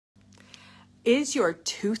Is your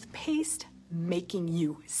toothpaste making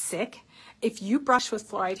you sick? If you brush with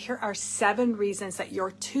fluoride, here are 7 reasons that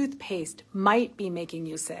your toothpaste might be making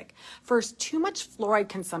you sick. First, too much fluoride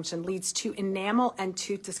consumption leads to enamel and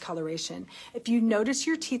tooth discoloration. If you notice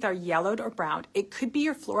your teeth are yellowed or browned, it could be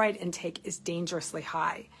your fluoride intake is dangerously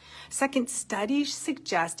high. Second, studies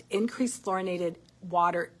suggest increased fluorinated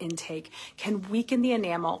water intake can weaken the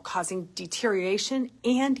enamel, causing deterioration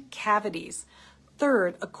and cavities.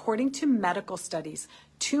 Third, according to medical studies,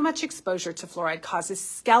 too much exposure to fluoride causes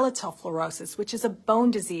skeletal fluorosis, which is a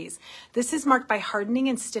bone disease. This is marked by hardening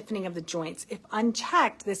and stiffening of the joints. If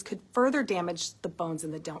unchecked, this could further damage the bones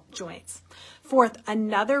in the joints. Fourth,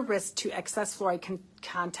 another risk to excess fluoride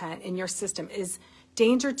content in your system is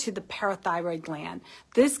danger to the parathyroid gland.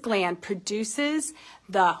 This gland produces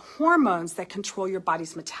the hormones that control your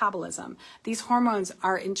body's metabolism. These hormones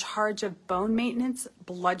are in charge of bone maintenance,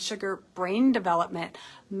 blood sugar, brain development,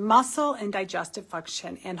 muscle and digestive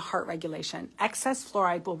function, and heart regulation. Excess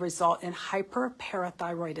fluoride will result in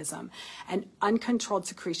hyperparathyroidism and uncontrolled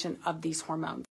secretion of these hormones.